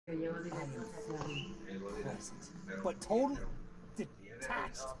But total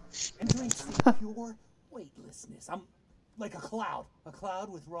detached, entering pure weightlessness. I'm like a cloud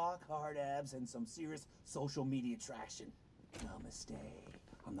with rock hard abs and some serious social media traction. Namaste.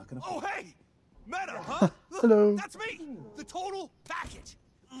 I'm not gonna. Oh hey, Meta, huh? Hello. That's me, the total package.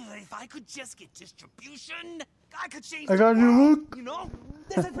 If I could just get distribution, I could change. I got a new look. You know,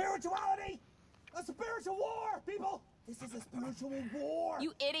 This is spirituality. A spiritual war, people. This is a spiritual war.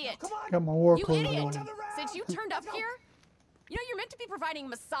 You idiot. Come on. Got my war You clothes idiot. on. Since you turned up here, you know, you're meant to be providing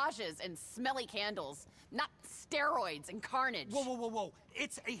massages and smelly candles, not steroids and carnage. Whoa, whoa, whoa, whoa!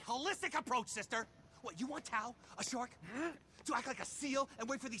 It's a holistic approach, sister. What, you want Tao, a shark, to act like a seal and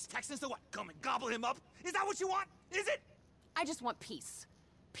wait for these Texans to what? Come and gobble him up? Is that what you want? Is it? I just want peace.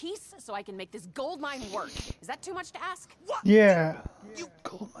 Peace so I can make this gold mine work. Is that too much to ask? What? Yeah. You.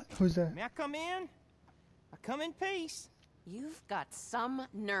 Who's that? May I come in? I come in peace. You've got some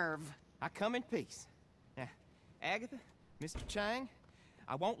nerve. I come in peace. Now, Agatha, Mr. Chang,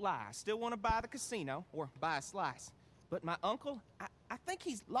 I won't lie. I still want to buy the casino, or buy a slice. But my uncle, I think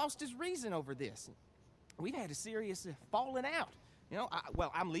he's lost his reason over this. We've had a serious falling out. You know,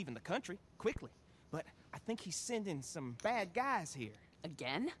 well, I'm leaving the country, quickly. But I think he's sending some bad guys here.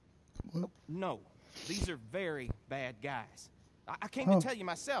 Again? What? No, these are very bad guys. I came to tell you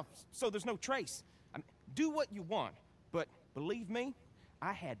myself, so there's no trace. I mean, do what you want, but believe me,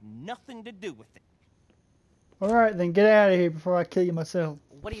 I had nothing to do with it. Alright, then get out of here before I kill you myself.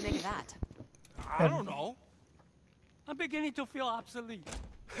 What do you make of that? I don't know. I'm beginning to feel obsolete.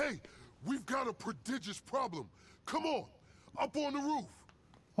 Hey, we've got a prodigious problem. Come on, up on the roof.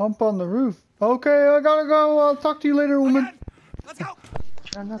 Up on the roof. Okay, I gotta go. I'll talk to you later, woman. Let's go.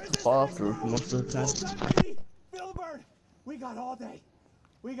 Try not to fall off the roof most of the time. Ready? Billboard. We got all day.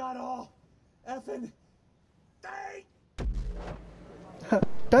 We got all effing day.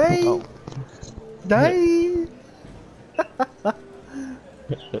 Day. Oh. Day.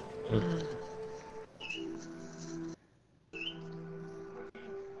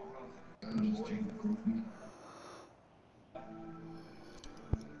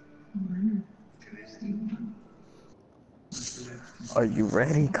 Are you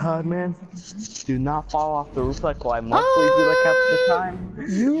ready, Codman? Do not fall off the roof like I mostly do like half the time.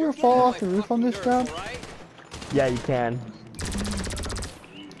 You ever fall off the roof on this job? Yeah, you can.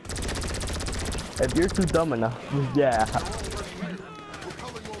 If you're too dumb enough, yeah.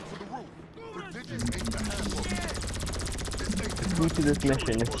 The key to this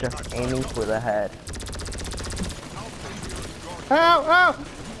mission is just aiming for the head. Ow! Ow!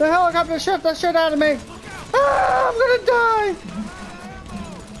 The helicopter shot that shit out of me! Ah, I'm gonna die!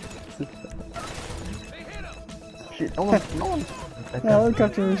 Shit, no one. The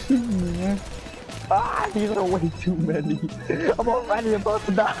helicopter is shooting me, man. Ah, these are way too many. I'm already about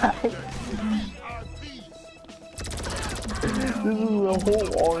to die. This is a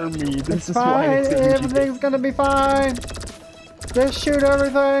whole army. This It's is why fine. it's Everything's gonna be fine. Just shoot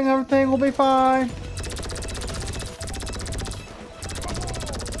everything. Everything will be fine.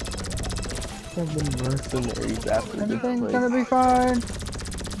 The mercenaries after Everything's this gonna place. be fine.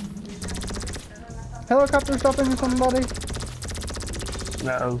 Helicopter stopping somebody.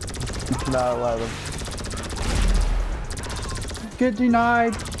 No, you cannot allow them. Get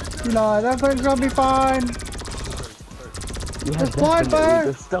denied. Denied. Everything's gonna be fine. Yeah, Just fly definitely. back.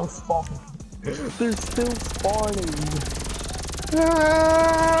 They're still spawning. They're still spawning.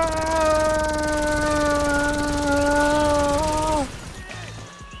 Ah!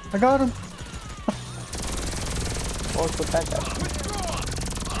 I got him. Oh, it's the bad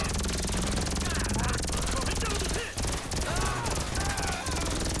guy.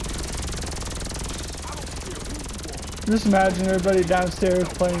 Just imagine everybody downstairs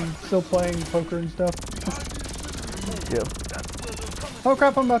still playing poker and stuff. Yep. Oh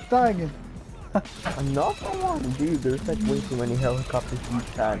crap, I'm about to die again. Another one, dude. There's like way too many helicopters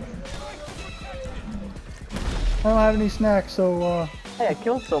each time. I don't have any snacks, so Hey, I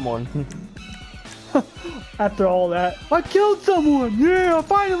killed someone. after all that, I killed someone! Yeah,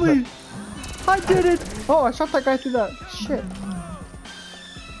 finally! I did it! Oh, I shot that guy through that. Shit.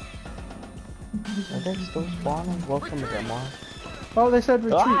 Are they still spawning? Well, some of them are. Oh, they said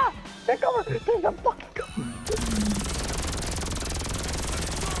retreat. Ah! Take cover! Take a fucking cover!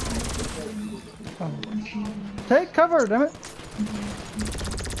 Oh. Take cover, damn it!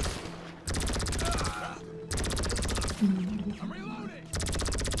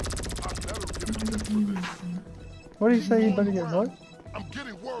 What do you say? You better get what? I'm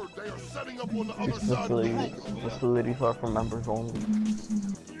getting word they are setting up on the other This side of the roof. facility for members only.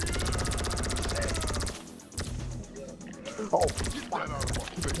 Oh, Get that out of my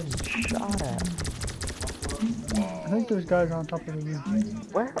face. think there's guys on top of the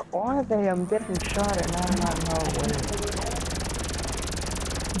roof. Where are they? I'm getting shot and I do not know where.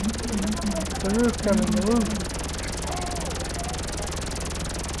 The roof, Kevin, the roof.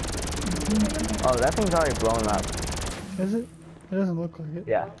 Oh, that thing's already blown up. Is it? It doesn't look like it.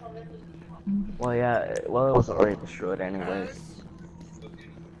 Yeah. Well, yeah. Well, it was already destroyed anyways.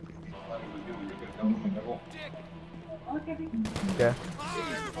 Yeah.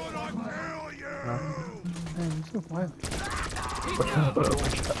 Man, it's so violent.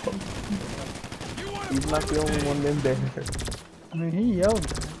 He's not the only one in there. I mean, he yelled.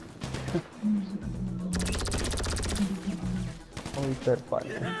 Only third party.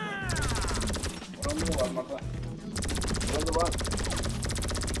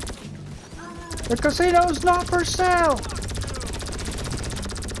 The casino's not for sale!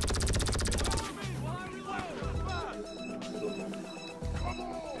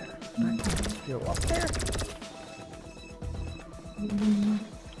 Still up there?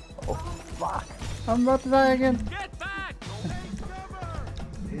 Oh, fuck. I'm about to die again. Get back!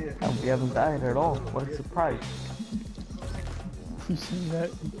 Oh, we haven't died at all. What a surprise. You see that?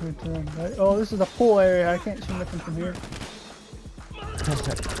 Right? Oh, this is a pool area. I can't see nothing from here.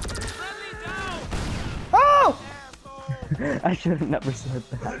 Oh! I should have never said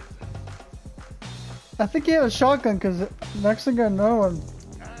that. I think he had a shotgun because next thing I know,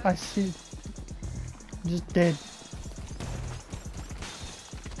 I see just dead.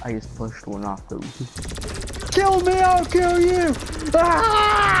 I just pushed one off the roof. Kill me, I'll kill you!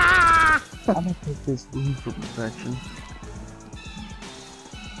 Ah! I'm gonna take this room for protection.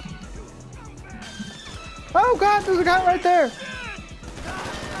 Oh god, there's a guy right there!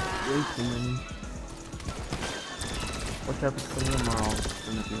 Way too many. What happens to them are all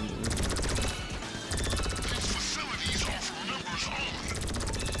gonna be in the room.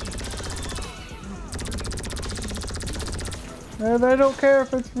 Yeah, they don't care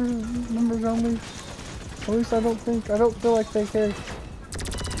if it's for members only. At least I don't feel like they care.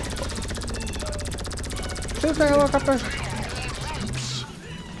 Shoot the helicopter!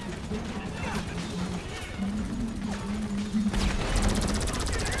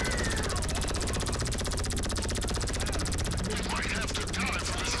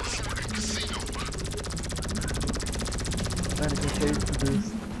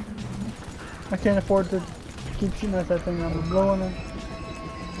 I can't afford to keep shooting at that thing. I'm blowing it.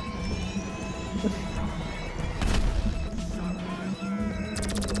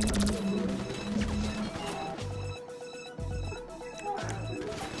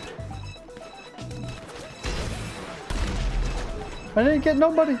 I didn't get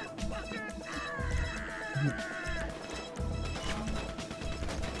nobody.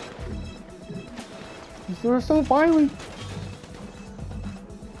 They're so violent.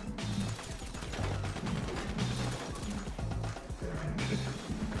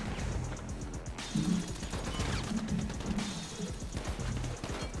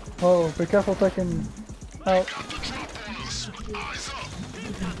 Oh, be careful taking out.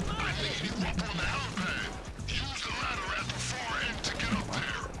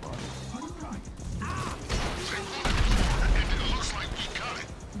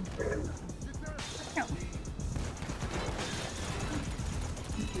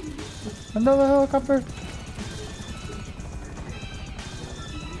 Another helicopter.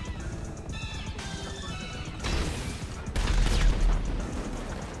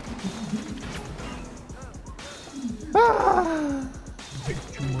 Ah!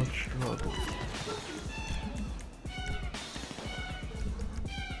 Too much trouble.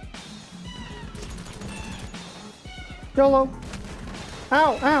 YOLO!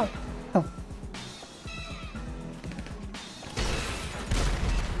 Ow! Ow! Oh.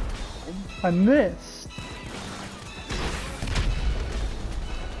 I missed.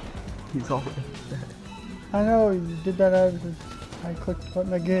 He's already dead. I know you did that. I clicked the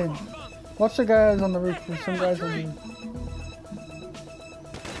button again. Watch the guys on the roof. There's some guys on the roof.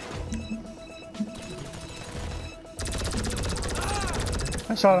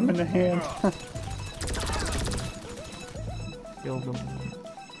 I shot him in the hand. Killed him.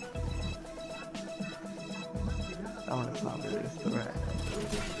 That one is not really a threat.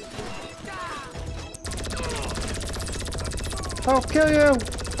 I'll kill you!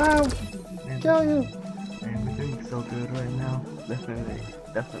 Ow! Man, Kill you! man, we're doing so good right now. Definitely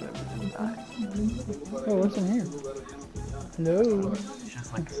gonna die. Oh, what's in here? Hello? It's just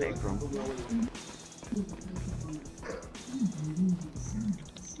like a safe room.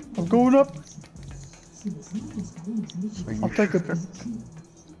 I'm going up. Are you I'll take a.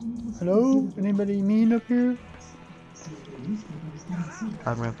 Hello? Anybody mean up here?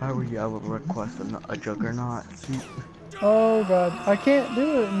 I mean, if I were you, I would request a Juggernaut suit. Oh god, I can't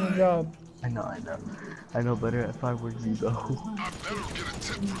do it in the job. I know, I know better if I were you though. I better get a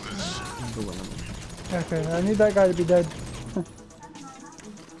tip for this. I'm doing them. Okay, I need that guy to be dead.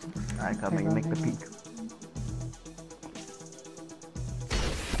 I gotta make the peak.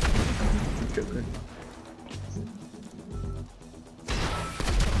 Juggernaut.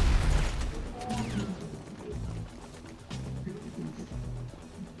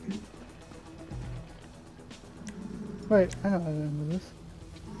 Wait, I know how to do this.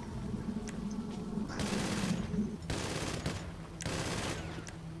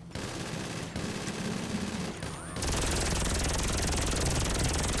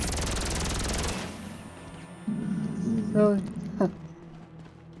 Really?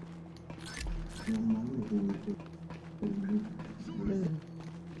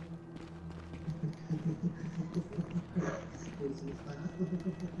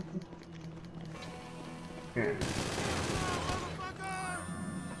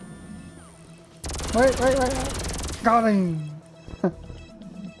 Wait. Got him! Alright,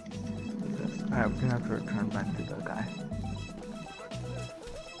 we're gonna have to return back to the guy.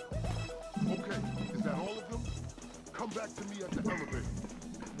 Okay, is that all of them? Come back to me at the elevator.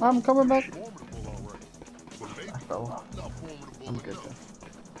 I'm coming back. Formidable already. But maybe I fell off. not formidable I'm good enough. then.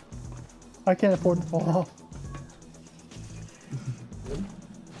 I can't afford to fall off.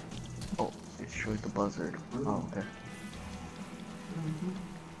 Oh, it showed the buzzard. Oh, okay.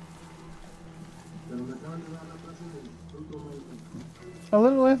 I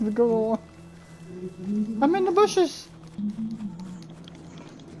literally have to go along. I'm in the bushes!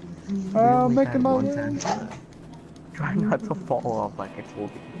 Really Making bad my one way. time. Try not to fall off like I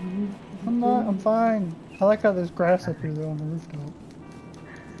told you. I'm not, I'm fine. I like how there's grass up here though on the rooftop.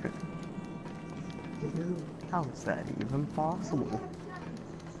 How is that even possible?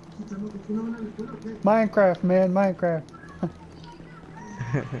 Minecraft, man, Minecraft.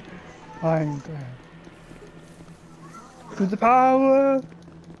 Minecraft. Through the power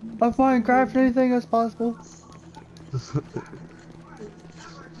of Minecraft, anything is possible.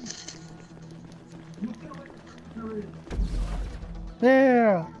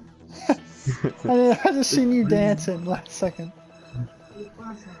 Yeah! I just seen you dancing last second.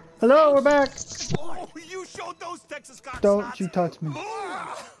 Hello, we're back! Oh, you showed those Texas cocksnots. Don't you touch me.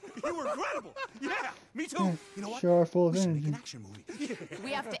 You were incredible. Yeah, me too. You know what? Sure, full of We should make an energy. action movie.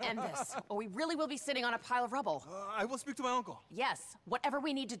 We have to end this, or we really will be sitting on a pile of rubble. I will speak to my uncle. Yes, whatever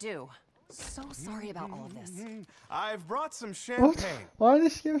we need to do. So sorry about all of this. I've brought some What? champagne. Why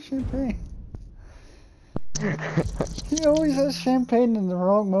does he have champagne? He always has champagne in the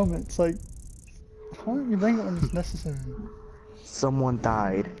wrong moments. Like, why don't you bring it when it's necessary? Someone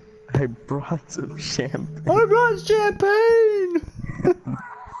died. I brought some champagne. I brought champagne!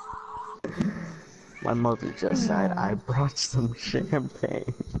 My mother just said I brought some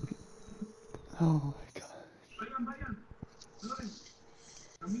champagne. Oh my god.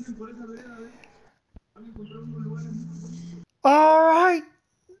 Alright!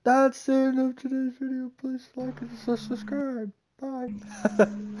 That's the end of today's video. Please like and subscribe. Bye.